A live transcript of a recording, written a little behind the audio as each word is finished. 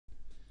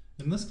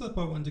In this clip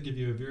I want to give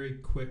you a very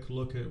quick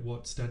look at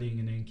what studying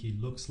in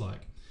Anki looks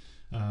like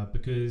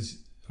because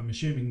I'm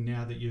assuming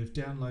now that you've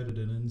downloaded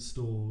and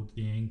installed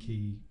the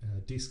Anki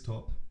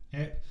desktop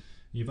app,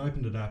 you've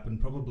opened it up, and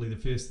probably the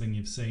first thing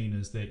you've seen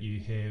is that you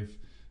have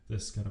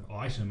this kind of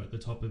item at the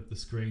top of the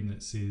screen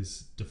that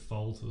says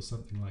default or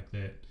something like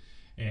that,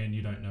 and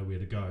you don't know where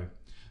to go.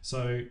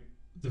 So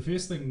the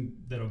first thing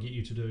that I'll get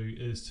you to do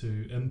is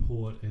to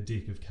import a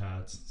deck of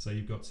cards so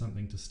you've got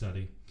something to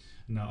study.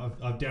 Now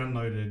I've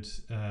downloaded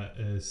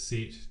a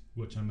set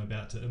which I'm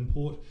about to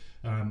import,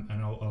 and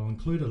I'll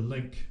include a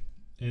link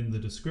in the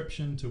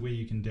description to where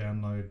you can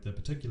download the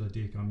particular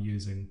deck I'm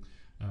using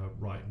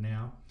right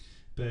now.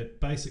 But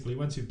basically,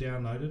 once you've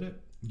downloaded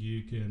it,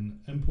 you can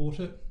import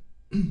it.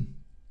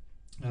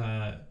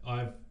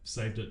 I've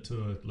saved it to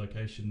a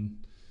location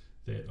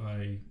that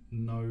I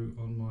know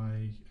on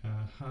my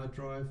hard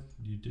drive.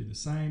 You do the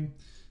same.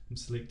 I'm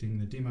selecting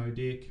the demo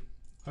deck,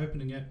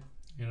 opening it,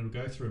 and it'll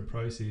go through a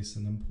process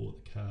and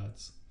import the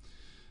cards.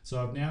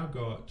 So I've now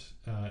got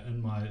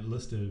in my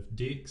list of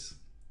decks,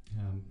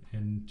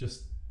 and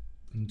just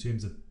in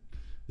terms of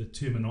the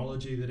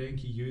terminology that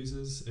Anki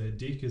uses, a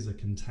deck is a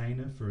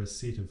container for a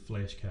set of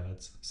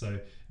flashcards. So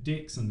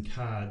decks and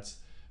cards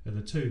are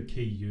the two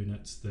key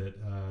units that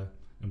are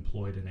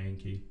employed in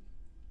Anki.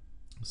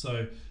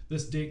 So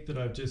this deck that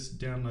I've just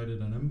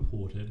downloaded and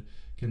imported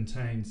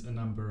contains a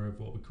number of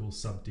what we call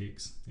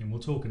subdecks, and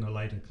we'll talk in a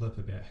later clip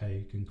about how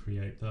you can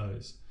create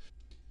those.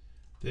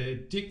 The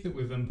deck that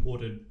we've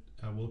imported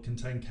will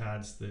contain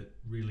cards that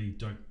really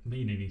don't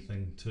mean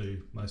anything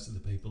to most of the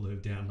people who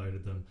have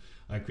downloaded them.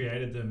 I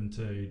created them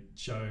to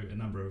show a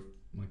number of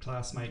my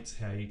classmates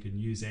how you can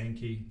use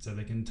Anki. So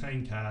they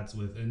contain cards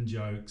with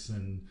in-jokes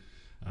and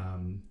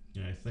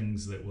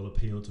things that will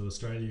appeal to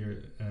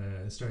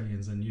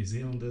Australians and New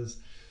Zealanders,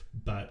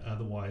 but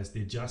otherwise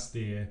they're just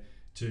there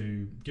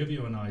to give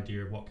you an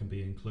idea of what can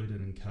be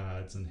included in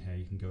cards and how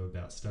you can go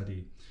about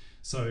study.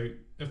 So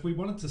if we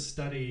wanted to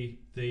study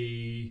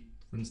the,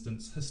 for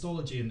instance,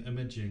 histology and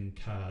imaging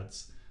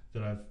cards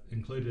that I've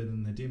included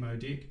in the demo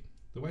deck,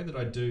 the way that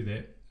I do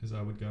that is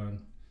I would go and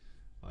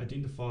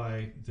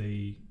identify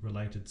the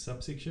related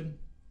subsection.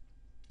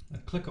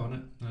 I'd click on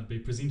it, and I'd be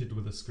presented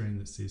with a screen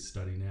that says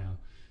Study Now.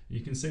 You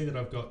can see that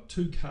I've got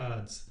two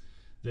cards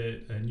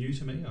that are new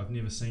to me, I've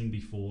never seen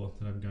before,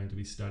 that I'm going to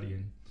be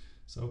studying.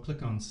 So I'll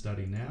click on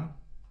Study Now.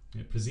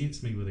 It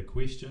presents me with a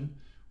question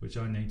which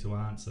I need to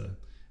answer.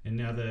 And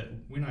now that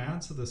when I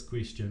answer this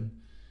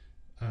question,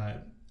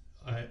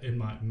 in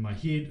my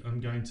head I'm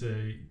going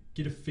to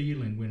get a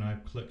feeling when I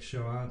click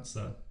Show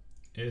Answer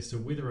as to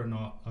whether or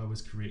not I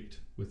was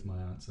correct with my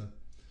answer.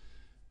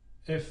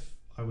 If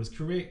I was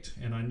correct,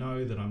 and I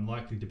know that I'm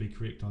likely to be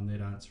correct on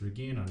that answer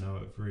again, I know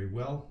it very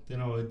well, then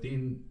I would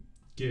then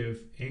give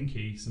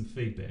Anki some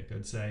feedback.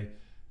 I'd say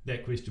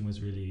that question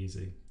was really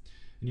easy.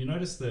 And you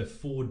notice the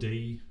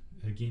 4D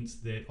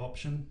against that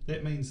option.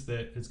 That means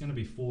that it's going to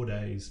be 4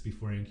 days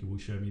before Anki will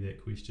show me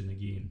that question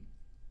again.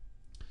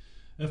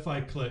 If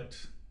I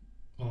clicked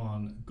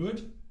on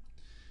Good,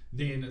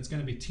 then it's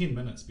going to be 10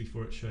 minutes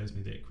before it shows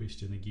me that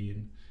question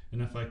again.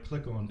 And if I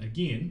click on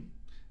Again,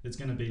 it's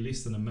going to be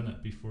less than a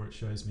minute before it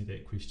shows me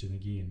that question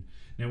again.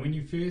 Now when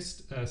you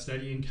first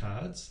studying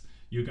cards,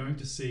 you're going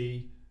to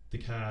see the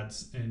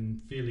cards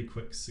in fairly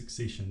quick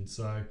succession.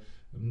 So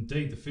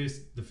indeed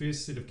the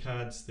first set of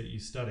cards that you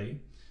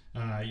study,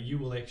 you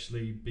will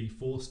actually be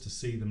forced to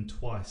see them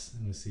twice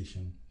in a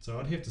session. So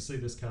I'd have to see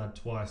this card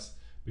twice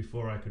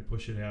before I could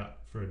push it out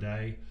for a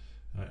day,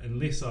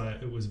 unless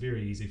it was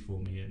very easy for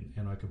me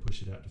and I could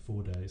push it out to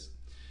 4 days.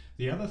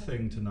 The other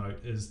thing to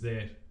note is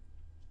that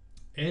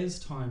as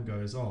time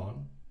goes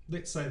on,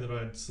 let's say that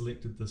I'd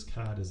selected this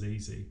card as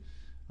easy,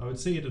 I would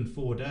see it in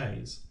 4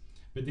 days,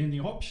 but then the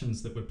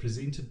options that were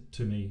presented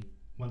to me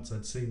once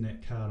I'd seen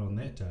that card on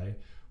that day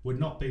would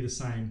not be the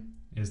same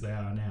as they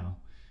are now.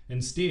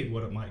 Instead,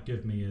 what it might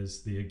give me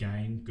is the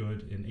Again,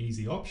 Good and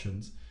Easy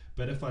options,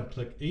 but if I'd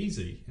click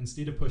Easy,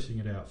 instead of pushing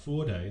it out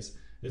 4 days,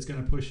 it's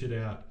going to push it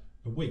out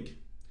a week,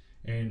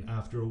 and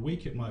after a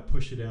week it might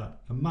push it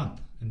out a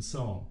month, and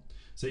so on.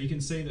 So you can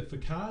see that for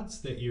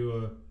cards that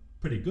you're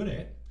pretty good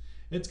at,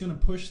 it's going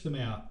to push them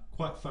out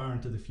quite far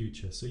into the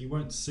future, so you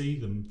won't see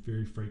them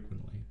very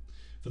frequently.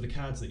 For the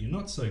cards that you're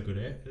not so good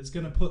at, it's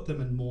going to put them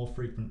in more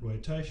frequent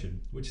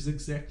rotation, which is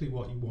exactly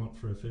what you want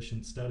for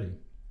efficient study.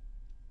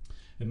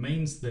 It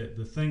means that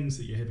the things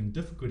that you're having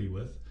difficulty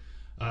with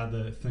are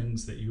the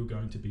things that you're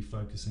going to be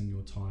focusing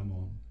your time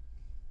on.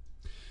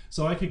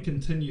 So I could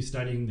continue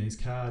studying these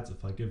cards.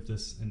 If I give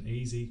this an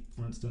easy,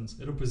 for instance,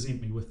 it'll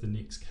present me with the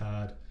next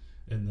card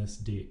in this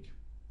deck,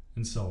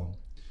 and so on.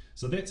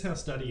 So that's how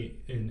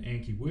study in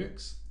Anki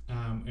works,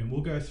 and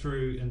we'll go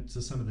through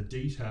into some of the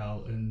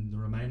detail in the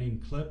remaining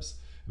clips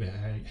about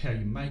how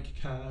you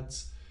make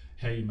cards,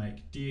 how you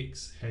make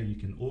decks, how you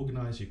can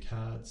organize your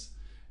cards,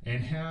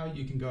 and how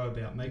you can go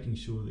about making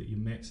sure that you're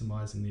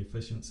maximizing the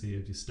efficiency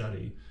of your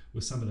study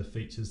with some of the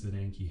features that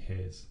Anki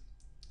has.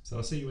 So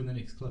I'll see you in the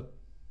next clip.